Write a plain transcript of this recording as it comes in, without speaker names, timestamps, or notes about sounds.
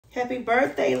Happy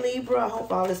birthday, Libra. I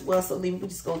hope all is well. So, Libra, we're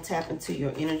just going to tap into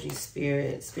your energy,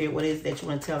 Spirit. Spirit, what is it that you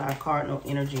want to tell our cardinal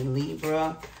energy,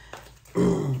 Libra? What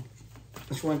you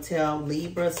want to tell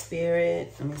Libra,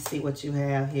 Spirit? Let me see what you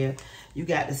have here. You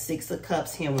got the Six of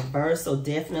Cups here in reverse. So,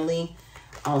 definitely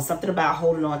something about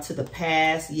holding on to the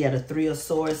past. Yeah, the Three of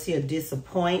Swords here,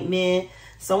 disappointment.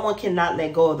 Someone cannot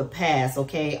let go of the past,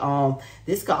 okay?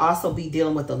 This could also be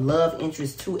dealing with a love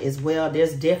interest too as well.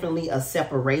 There's definitely a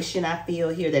separation, I feel,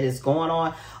 here that is going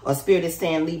on. Or Spirit is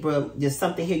saying, Libra, there's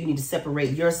something here you need to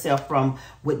separate yourself from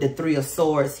with the Three of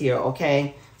Swords here,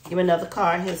 okay? Give me another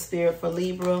card here, Spirit, for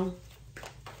Libra.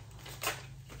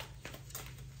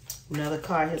 Another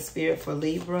card here, Spirit, for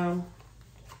Libra.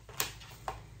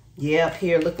 Yep,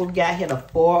 here, look what we got here, the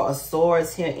Four of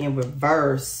Swords here in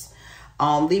reverse.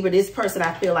 Libra, this person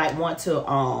I feel like want to,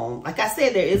 like I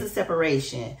said, there is a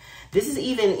separation. This is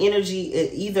either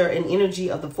an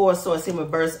energy of the Four of Swords in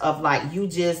reverse of like you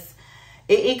just,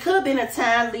 it could have been a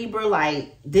time, Libra,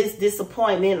 like this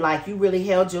disappointment, like you really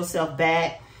held yourself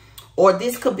back. Or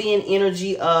this could be an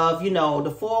energy of, you know,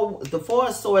 the Four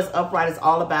of Swords upright is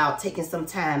all about taking some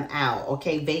time out,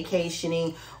 okay?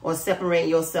 Vacationing or separating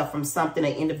yourself from something,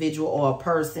 an individual or a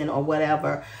person or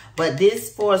whatever. But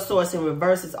this Four of Swords in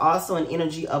reverse is also an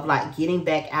energy of like getting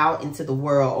back out into the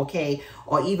world, okay?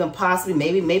 Or even possibly,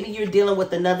 maybe you're dealing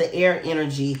with another air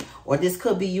energy, or this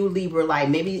could be you, Libra, like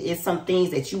maybe it's some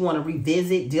things that you want to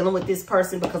revisit dealing with this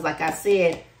person, because like I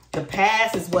said, the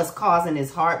past is what's causing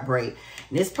this heartbreak.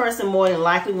 And this person more than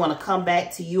likely want to come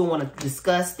back to you and want to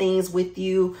discuss things with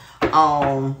you,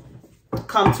 come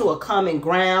to a common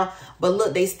ground. But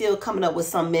look, they still coming up with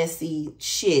some messy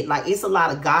shit. Like it's a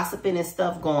lot of gossiping and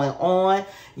stuff going on.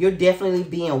 You're definitely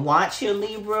being watched here,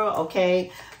 Libra,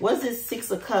 okay? What's this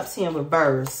Six of Cups here in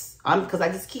reverse? Because I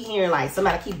just keep hearing like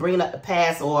somebody keep bringing up the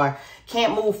past or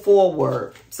can't move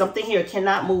forward. Something here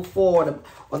cannot move forward,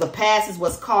 or the past is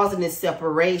what's causing this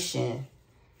separation.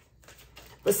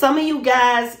 But some of you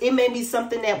guys, it may be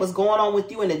something that was going on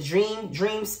with you in a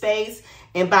dream space.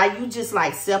 And by you just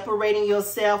like separating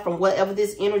yourself from whatever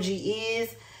this energy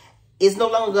is, it's no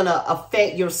longer going to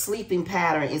affect your sleeping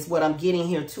pattern is what I'm getting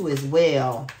here too as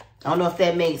well. I don't know if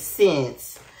that makes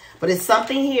sense. But it's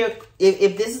something here,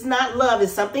 if this is not love,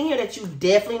 it's something here that you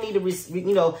definitely need to,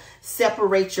 you know,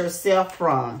 separate yourself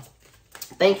from.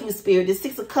 Thank you, Spirit. This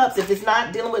Six of Cups, if it's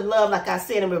not dealing with love, like I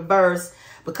said in reverse,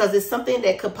 because it's something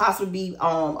that could possibly be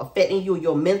affecting you,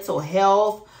 your mental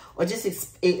health, or just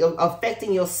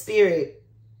affecting your spirit,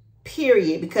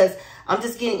 period. Because I'm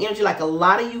just getting energy like a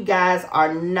lot of you guys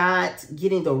are not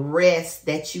getting the rest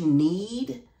that you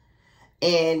need.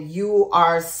 And you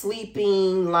are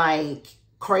sleeping like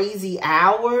crazy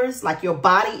hours, like your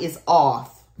body is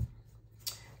off.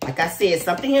 Like I said,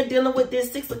 something here dealing with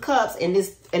this Six of Cups and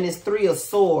this Three of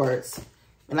Swords.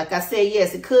 And like I said,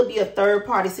 yes, it could be a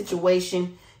third-party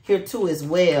situation here too as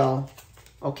well.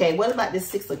 Okay, what about this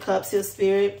Six of Cups here,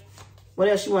 Spirit? What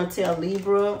else you want to tell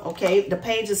Libra? Okay, the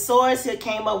Page of Swords here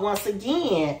came up once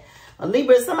again.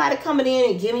 Libra, is somebody coming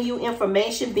in and giving you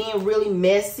information, being really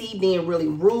messy, being really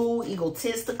rude,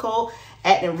 egotistical,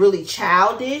 acting really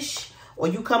childish. Or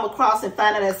you come across and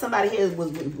find out that somebody here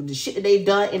was the shit that they've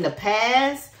done in the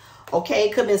past. Okay, it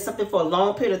could have been something for a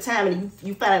long period of time, and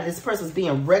you find out this person's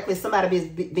being reckless. Somebody is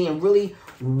being really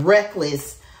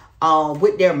reckless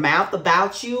with their mouth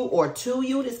about you or to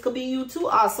you. This could be you too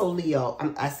also, Leo.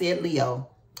 I said Leo.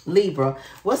 Libra.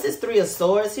 What's this Three of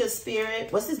Swords here,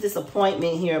 Spirit? What's this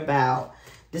disappointment here about?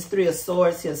 This Three of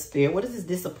Swords here, Spirit. What is this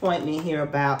disappointment here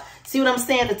about? See what I'm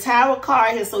saying? The Tower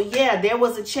card here. So, yeah, there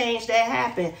was a change that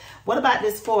happened. What about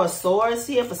this Four of Swords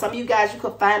here? For some of you guys, you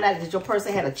could find out that your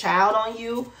person had a child on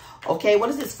you. Okay, what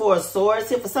is this Four of Swords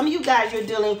here? For some of you guys, you're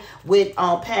dealing with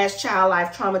past child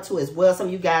life trauma too as well. Some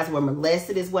of you guys were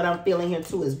molested is what I'm feeling here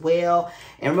too as well.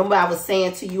 And remember I was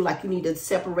saying to you, like you need to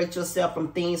separate yourself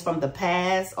from things from the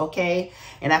past, okay?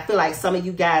 And I feel like some of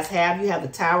you guys have. You have the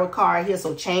Tower card here,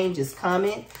 so change is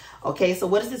coming. Okay, so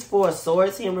what is this Four of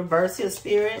Swords here in reverse here,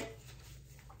 Spirit?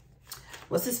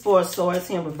 What's this Four of Swords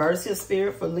here in reverse here,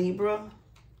 Spirit, for Libra?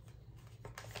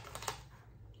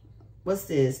 What's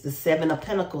this? The Seven of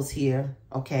Pentacles here.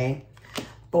 Okay.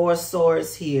 Four of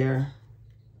Swords here.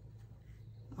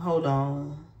 Hold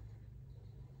on.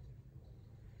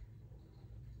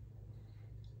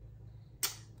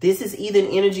 This is either an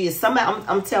energy is somebody,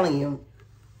 I'm telling you.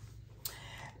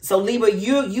 So Libra,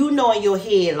 you know in your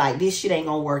head, like this shit ain't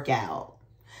gonna work out.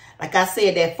 Like I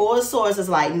said, that Four of Swords is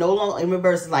like no longer, in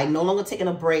reverse, is like no longer taking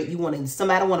a break. You want to,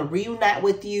 somebody want to reunite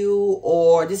with you,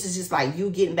 or this is just like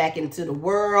you getting back into the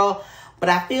world. But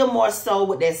I feel more so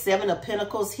with that Seven of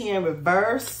Pentacles here in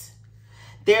reverse,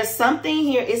 There's something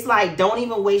here. It's like, don't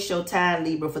even waste your time,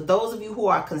 Libra. For those of you who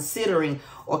are considering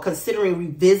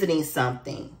revisiting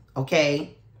something,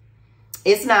 okay?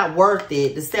 It's not worth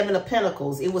it. The Seven of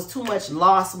Pentacles. It was too much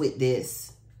loss with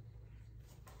this.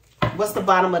 What's the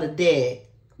bottom of the deck?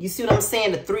 You see what I'm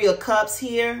saying? The Three of Cups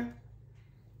here.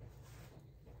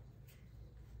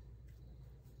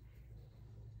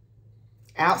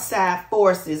 Outside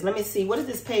forces. Let me see. What is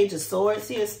this Page of Swords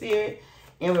here, Spirit?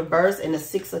 In reverse. And the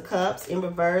Six of Cups in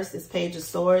reverse. This Page of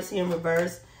Swords here in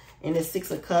reverse. And the Six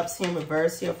of Cups here in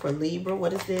reverse here for Libra.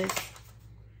 What is this?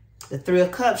 The Three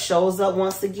of Cups shows up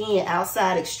once again.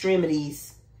 Outside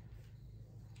extremities.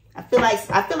 I feel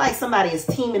like somebody is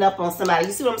teaming up on somebody.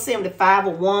 You see what I'm saying? The Five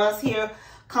of Wands here.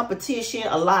 Competition.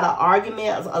 A lot of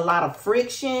argument. A lot of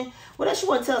friction. What else you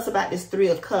want to tell us about this Three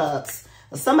of Cups?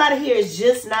 Somebody here is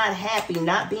just not happy,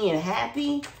 not being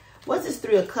happy. What's this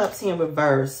Three of Cups here in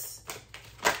reverse?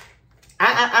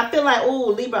 I feel like, oh,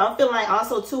 Libra, I'm feeling like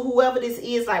also, too, whoever this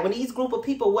is, like when these group of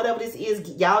people, whatever this is,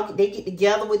 y'all, they get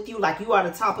together with you, like you are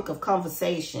the topic of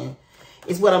conversation,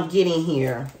 is what I'm getting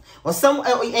here. Or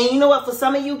and you know what, for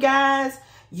some of you guys,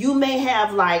 you may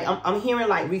have like, I'm hearing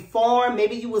like reform.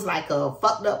 Maybe you was like a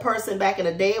fucked up person back in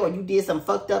the day, or you did some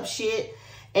fucked up shit.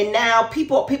 And now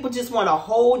people just want to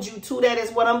hold you to that,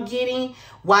 is what I'm getting,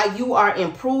 while you are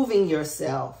improving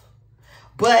yourself.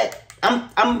 But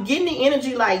I'm getting the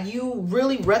energy like you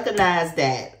really recognize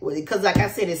that. Because like I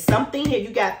said, it's something here. You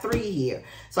got three here.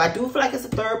 So I do feel like it's a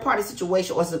third party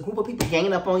situation, or it's a group of people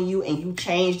ganging up on you and you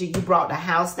changed it. You brought the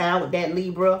house down with that,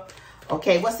 Libra.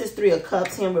 Okay, what's this Three of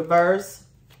Cups here in reverse?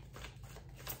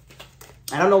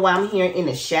 I don't know why I'm hearing in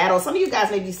the shadow. Some of you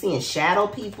guys may be seeing shadow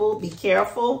people. Be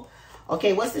careful.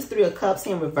 Okay, what's this Three of Cups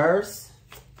in reverse?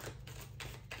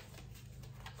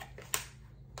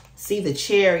 See the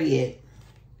Chariot.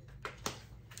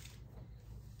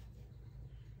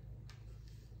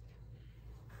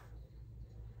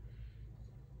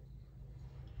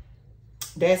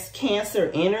 That's Cancer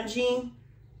energy.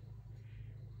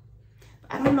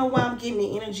 I don't know why I'm getting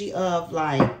the energy of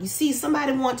like, you see,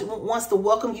 somebody wants to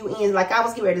welcome you in. Like I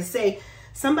was getting ready to say,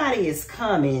 somebody is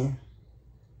coming.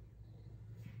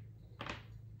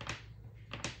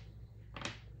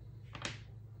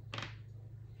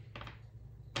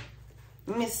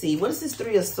 Let me see. What is this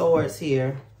Three of Swords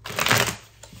here?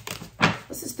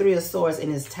 What's this Three of Swords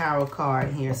in this Tarot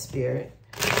card here, Spirit?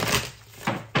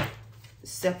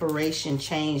 Separation,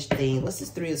 change thing. What's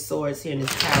this Three of Swords here in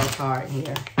this Tarot card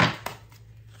here?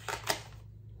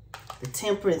 The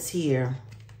Temperance here.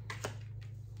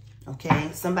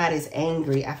 Okay, somebody's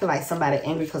angry. I feel like somebody's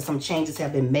angry because some changes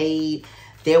have been made.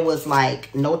 There was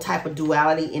like no type of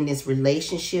duality in this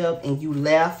relationship and you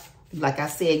left. Like I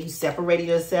said, you separated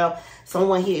yourself.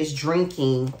 Someone here is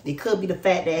drinking. It could be the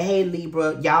fact that, hey,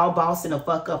 Libra, y'all bossing the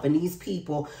fuck up. And these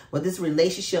people, with this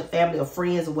relationship, family or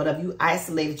friends or whatever, you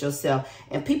isolated yourself.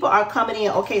 And people are coming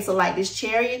in. Okay, so like this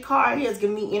Chariot card here is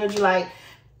giving me energy like,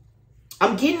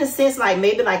 I'm getting a sense like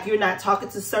maybe like you're not talking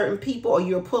to certain people or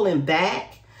you're pulling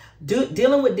back.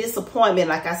 Dealing with disappointment,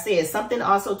 like I said, something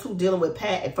also too dealing with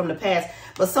from the past.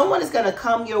 But someone is going to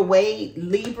come your way,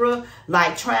 Libra,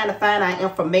 like trying to find out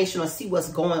information or see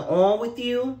what's going on with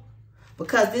you.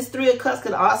 Because this Three of Cups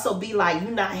could also be like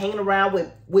you're not hanging around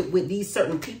with these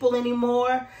certain people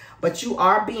anymore. But you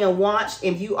are being watched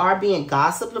and you are being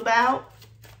gossiped about.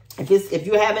 If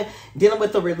you're dealing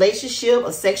with a relationship,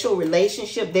 a sexual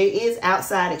relationship, there is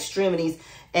outside extremities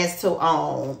as to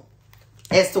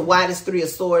why this Three of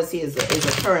Swords here is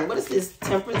occurring. What is this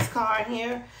Temperance card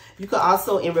here? You could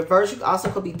also, in reverse, you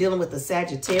could be dealing with a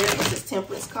Sagittarius. What's this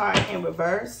Temperance card here in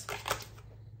reverse?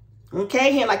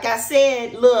 Okay, here, like I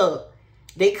said, look,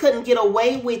 they couldn't get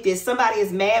away with this. Somebody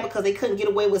is mad because they couldn't get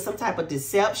away with some type of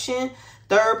deception,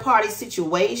 third-party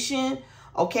situation.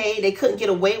 Okay, they couldn't get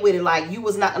away with it. Like you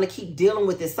was not going to keep dealing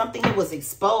with this. Something here was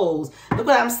exposed. Look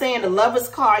what I'm saying. The Lovers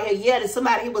card here. Yeah, there's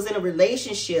somebody who was in a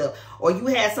relationship. Or you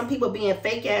had some people being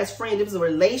fake-ass friends. It was a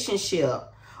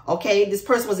relationship. Okay, this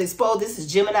person was exposed. This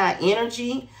is Gemini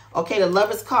energy. Okay, the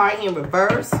Lovers card here in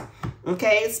reverse.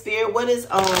 Okay, Spirit, what is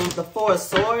the Four of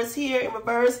Swords here in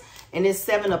reverse? And this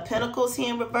Seven of Pentacles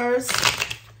here in reverse.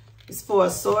 This Four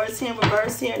of Swords here in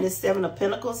reverse here. And this Seven of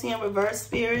Pentacles here in reverse,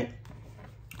 Spirit.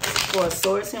 Four of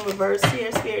Swords in reverse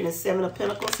here, Spirit, and the Seven of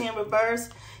Pentacles here in reverse.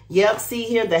 Yep, see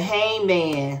here, the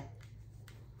Hangman.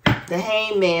 The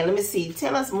Hangman. Let me see.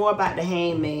 Tell us more about the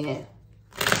Hangman.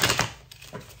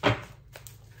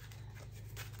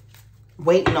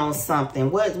 Waiting on something.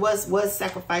 What's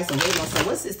sacrificing? Waiting on something.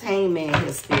 What's this Hangman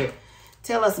here, Spirit?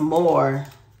 Tell us more.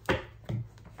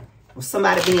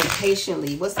 Somebody being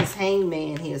patiently. What's this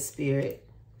Hangman here, Spirit?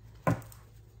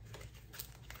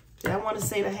 Did I want to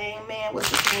say the Hangman? What's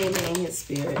the Hangman here,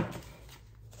 Spirit?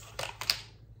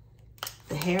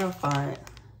 The Hierophant.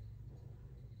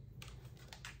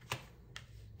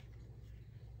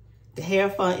 The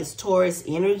Hierophant is Taurus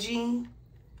energy.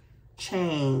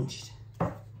 Changed.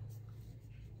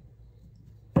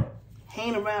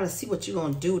 Hang around and see what you're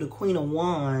going to do. The Queen of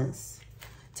Wands.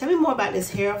 Tell me more about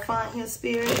this Hierophant here,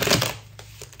 Spirit.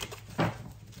 Tell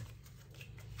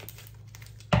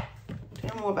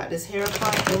me more about this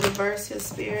Hierophant in reverse here,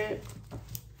 Spirit.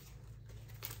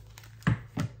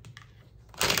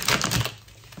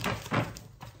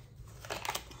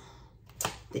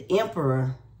 The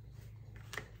Emperor.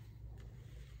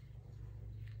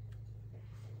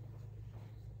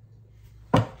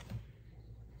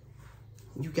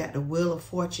 You got the Wheel of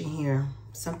Fortune here.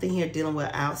 Something here dealing with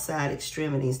outside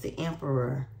extremities. The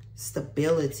Emperor.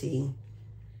 Stability.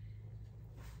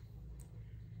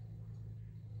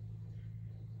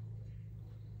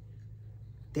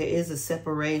 There is a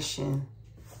separation.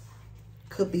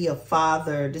 Could be a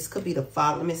father. This could be the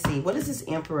father. Let me see. What is this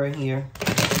Emperor here?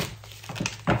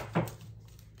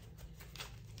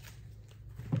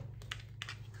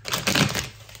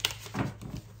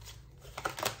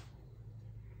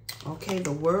 Okay,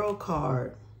 the World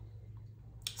card.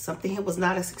 Something here was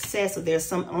not a success, or there's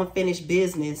some unfinished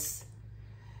business.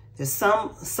 There's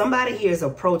somebody here is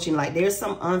approaching, like there's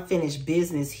some unfinished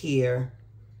business here.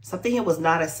 Something here was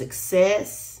not a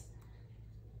success.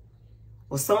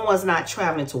 Or someone's not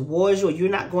traveling towards you, or you're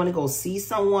not going to go see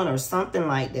someone or something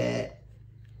like that.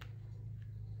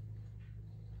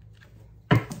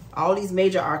 All these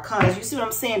major arcana. You see what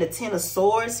I'm saying? The Ten of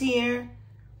Swords here.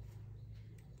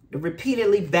 The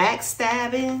repeatedly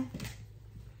backstabbing.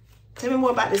 Tell me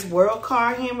more about this World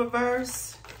card here in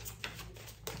reverse.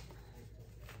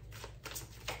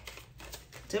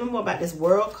 Tell me more about this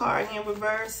World card here in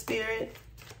reverse, Spirit.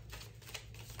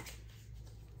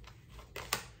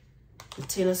 The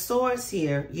Ten of Swords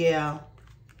here. Yeah.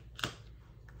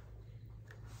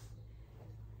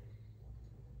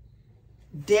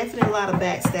 Definitely a lot of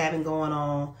backstabbing going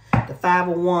on. The Five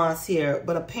of Wands here.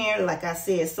 But apparently, like I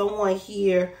said, someone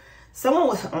here,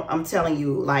 I'm telling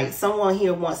you, like someone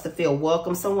here wants to feel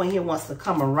welcome. Someone here wants to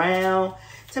come around.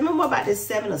 Tell me more about this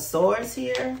Seven of Swords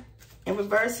here in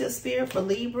reverse here, Spirit, for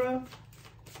Libra.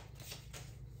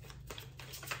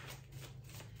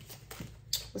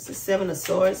 What's the Seven of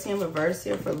Swords here in reverse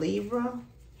here for Libra?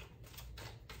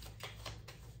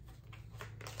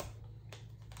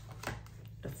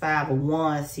 The Five of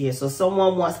Wands here. So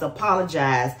someone wants to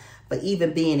apologize for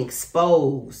even being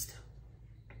exposed.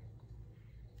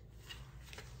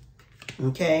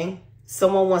 Okay?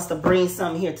 Someone wants to bring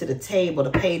something here to the table,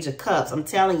 the Page of Cups. I'm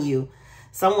telling you,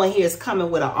 someone here is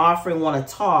coming with an offering, want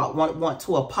to talk, want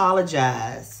to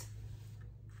apologize.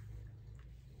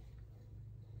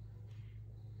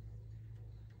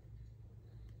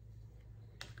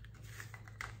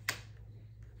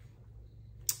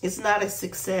 It's not a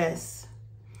success.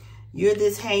 You're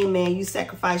this Hangman. You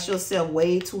sacrifice yourself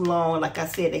way too long. Like I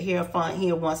said, the Hierophant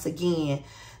here once again.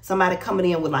 Somebody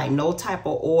coming in with like no type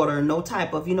of order, no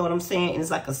type of, you know what I'm saying? And it's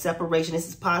like a separation. This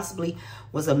is possibly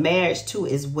was a marriage too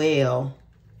as well.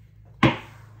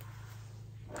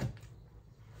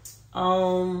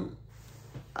 What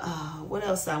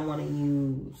else I want to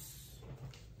use?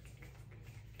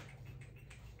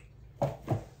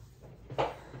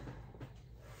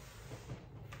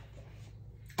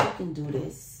 Can do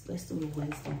this. Let's do the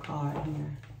Wisdom card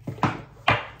here.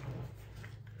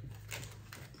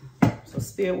 So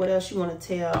Spirit, what else you want to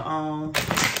tell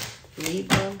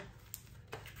Libra?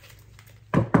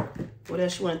 What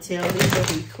else you want to tell Libra?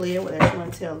 Be clear. What else you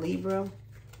want to tell Libra?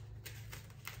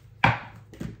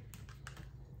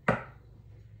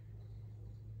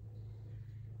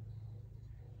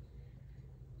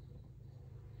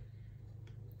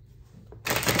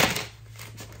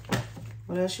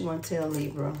 What else you want to tell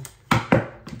Libra?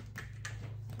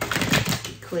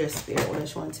 Be clear, Spirit. What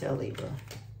else you want to tell Libra?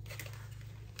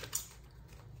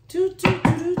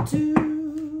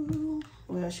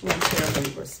 What else you want to tell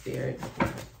Libra, Spirit?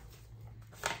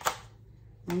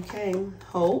 Okay.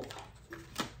 Hope.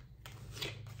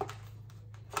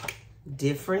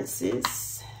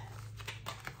 Differences.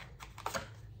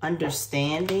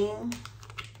 Understanding.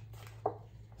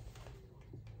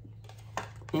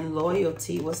 And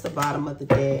loyalty. What's the bottom of the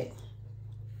deck?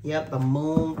 Yep, the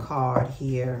Moon card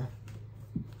here.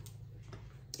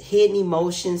 Hidden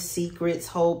emotions, secrets,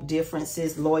 hope,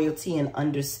 differences, loyalty, and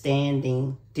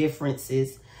understanding.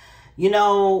 Differences. You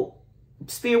know,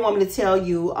 Spirit want me to tell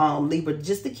you, Libra,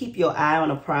 just to keep your eye on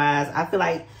the prize. I feel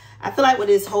like I feel like with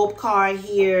this hope card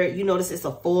here, you notice it's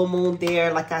a full moon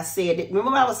there. Like I said,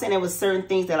 remember I was saying there was certain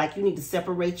things that like you need to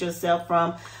separate yourself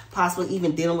from, possibly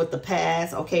even dealing with the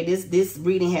past. Okay, this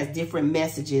reading has different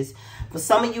messages. For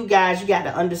some of you guys, you got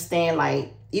to understand,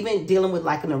 like, even dealing with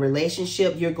like in a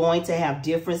relationship, you're going to have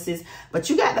differences, but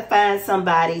you got to find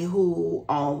somebody who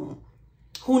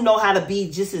know how to be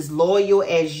just as loyal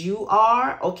as you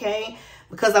are, okay?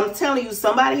 Because I'm telling you,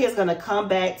 somebody is going to come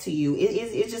back to you.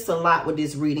 It's just a lot with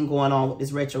this reading going on with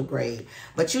this retrograde.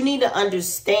 But you need to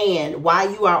understand why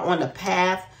you are on the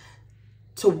path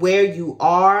to where you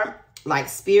are. Like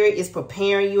Spirit is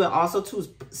preparing you, and also to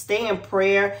stay in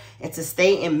prayer and to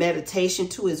stay in meditation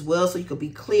too as well, so you could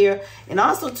be clear. And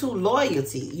also to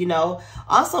loyalty, you know.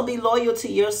 Also be loyal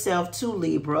to yourself too,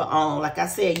 Libra. Like I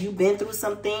said, you've been through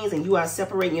some things and you are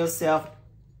separating yourself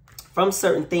from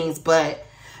certain things, but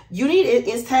you need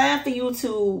it's time for you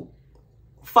to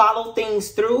follow things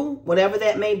through, whatever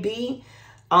that may be.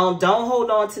 Don't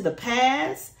hold on to the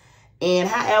past. And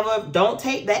however, don't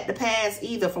take back the past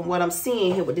either, from what I'm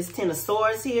seeing here with this Ten of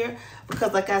Swords here.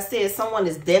 Because like I said, someone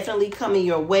is definitely coming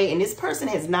your way. And this person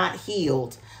has not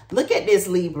healed. Look at this,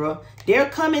 Libra. They're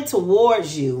coming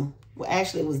towards you. Well,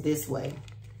 actually, it was this way.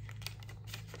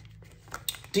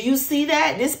 Do you see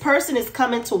that? This person is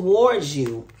coming towards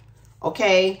you.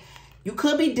 Okay? You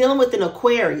could be dealing with an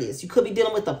Aquarius. You could be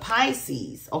dealing with a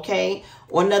Pisces, okay?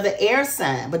 Or another air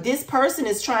sign. But this person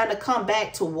is trying to come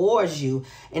back towards you.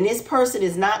 And this person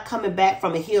is not coming back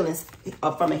from a healing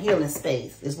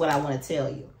space, is what I want to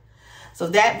tell you. So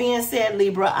that being said,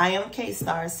 Libra, I am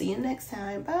Kayestarr. See you next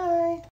time. Bye.